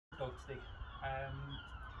today,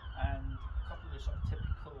 and a couple of the sort of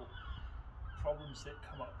typical problems that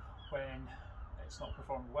come up when it's not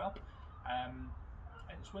performed well. And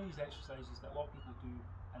it's one of these exercises that a lot of people do,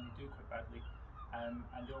 and they do quite badly, and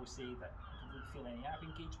they always say that they don't really feel any ab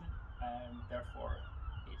engagement, therefore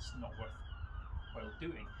it's not worthwhile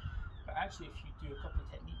doing. But actually, if you do a couple of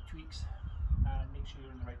technique tweaks and make sure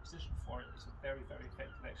you're in the right position for it, it's a very, very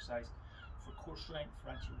effective exercise for core strength, for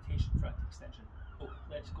anti-rotation, for anti-extension. So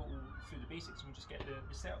let's go through the basics. We'll just get the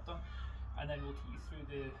setup done, and then we'll take you through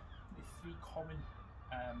the three common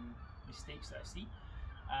mistakes that I see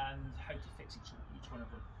and how to fix each one of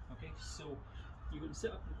them. Okay, so you're going to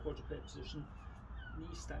sit up in the quadruped position,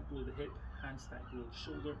 knees stacked below the hip, hands stacked below the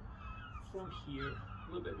shoulder. From here, a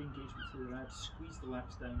little bit of engagement through the abs, squeeze the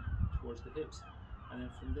lats down towards the hips, and then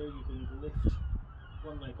from there you're going to lift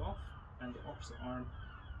one leg off and the opposite arm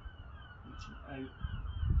reaching out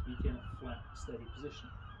to maintain a flat, steady position.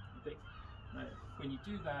 Okay. Now, when you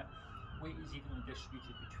do that, weight is evenly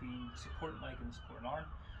distributed between the supporting leg and the supporting arm.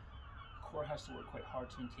 Core has to work quite hard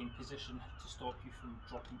to maintain position to stop you from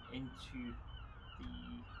dropping into the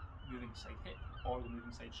moving side hip or the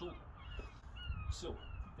moving side shoulder. So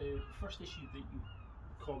the first issue that you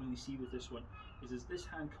commonly see with this one is as this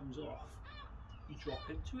hand comes off, you drop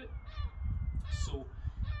into it. So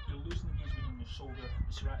you're losing engagement in your shoulder,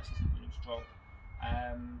 the serratus isn't doing its job.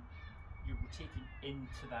 You're rotating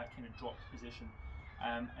into that kind of dropped position,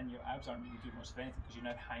 and your abs aren't really doing much of anything because you're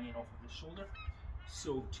now hanging off of the shoulder.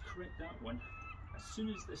 So to correct that one, as soon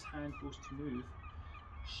as this hand goes to move,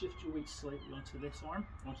 shift your weight slightly onto this arm,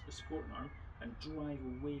 onto the supporting arm, and drive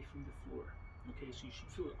away from the floor. Okay, so you should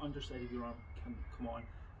feel the underside of your arm come on,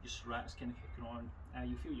 your serratus kind of kicking on,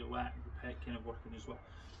 you feel your lat and your pec kind of working as well.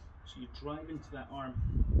 So you drive into that arm,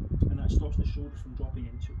 and that stops the shoulder from dropping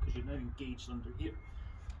into it because you're now engaged under here.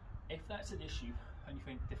 If that's an issue and you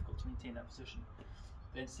find it difficult to maintain that position,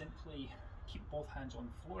 then simply keep both hands on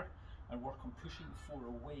the floor and work on pushing the floor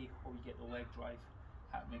away while you get the leg drive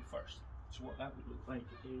happening first. So what that would look like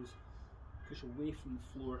is push away from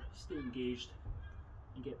the floor, stay engaged,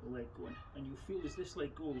 and get the leg going. And you'll feel as this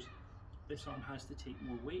leg goes, this arm has to take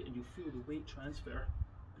more weight, and you'll feel the weight transfer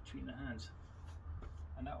between the hands.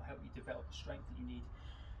 And that will help you develop the strength that you need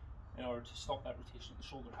in order to stop that rotation of the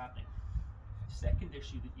shoulder happening. The second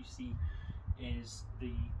issue that you see is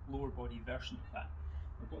the lower body version of that.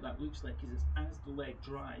 And what that looks like is as the leg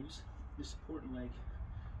drives, the supporting leg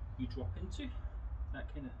you drop into,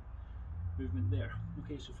 that kind of movement there.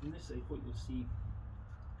 Okay, so from this side what you'll see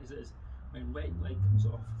is when right leg comes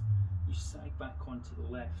off, you sag back onto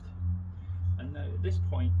the left. And now at this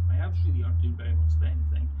point, my abs really aren't doing very much of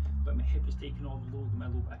anything, but my hip is taking all the load and my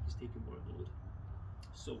low back is taking more of the load.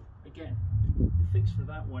 So again, the fix for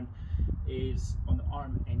that one is on the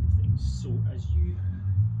arm end of things. So as you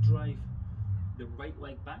drive the right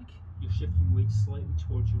leg back, you're shifting weight slightly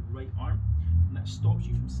towards your right arm, and that stops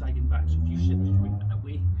you from sagging back. So if you shift your weight that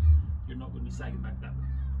way, you're not going to be sagging back that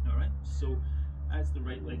way. Alright, so as the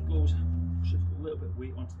right leg goes, shift a little bit of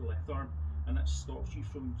weight onto the left arm, and that stops you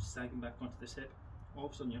from sagging back onto this hip. All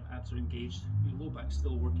of a sudden your abs are engaged, your low back's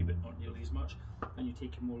still working but not nearly as much, and you're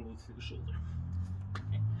taking more load through the shoulder.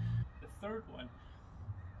 Okay. The third one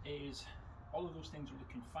is all of those things are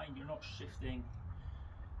looking fine. You're not shifting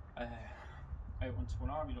out onto one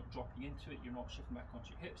arm, you're not dropping into it, you're not shifting back onto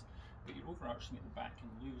your hips, but you're overarching at the back and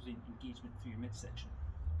losing engagement through your midsection.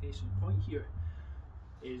 Okay, so the point here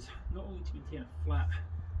is not only to maintain a flat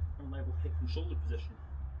and level hip and shoulder position,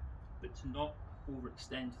 but to not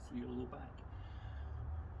overextend through your low back.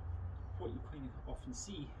 What you kind of often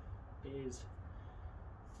see is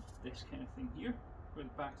this kind of thing here, where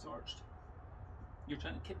the back's arched. You're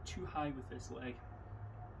trying to kick too high with this leg,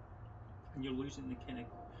 and you're losing the kind of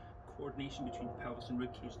coordination between the pelvis and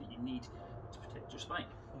ribcage that you need to protect your spine.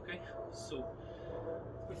 Okay, so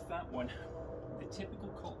with that one, the typical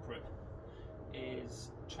culprit is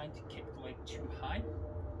trying to kick the leg too high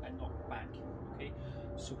and not back. Okay,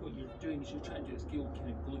 so what you're doing is you're trying to do this good kind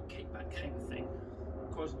of glute kickback kind of thing,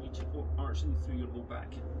 causing you to go arching through your low back,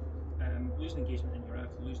 losing engagement in your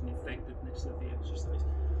abs, losing the effectiveness of the exercise.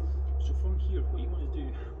 So from here, what you want to do,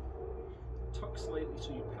 tuck slightly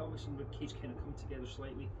so your pelvis and ribcage kind of come together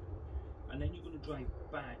slightly, and then you're going to drive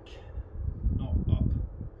back, not up.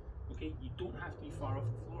 Okay, you don't have to be far off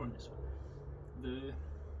the floor on this one. The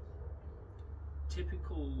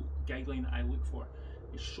typical guideline that I look for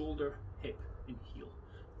is shoulder, hip, and heel,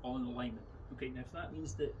 all in alignment. Okay, now if that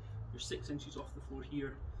means that you're 6 inches off the floor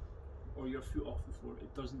here, or your foot off the floor,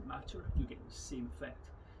 it doesn't matter, you're getting the same effect.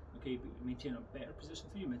 Okay, but you maintain a better position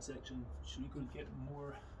through your midsection, so you're going to get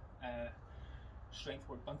more strength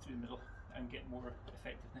work done through the middle, and get more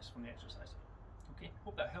effectiveness from the exercise. Okay,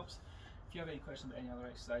 hope that helps. If you have any questions about any other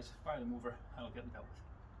exercise, fire them over and I'll get them dealt with.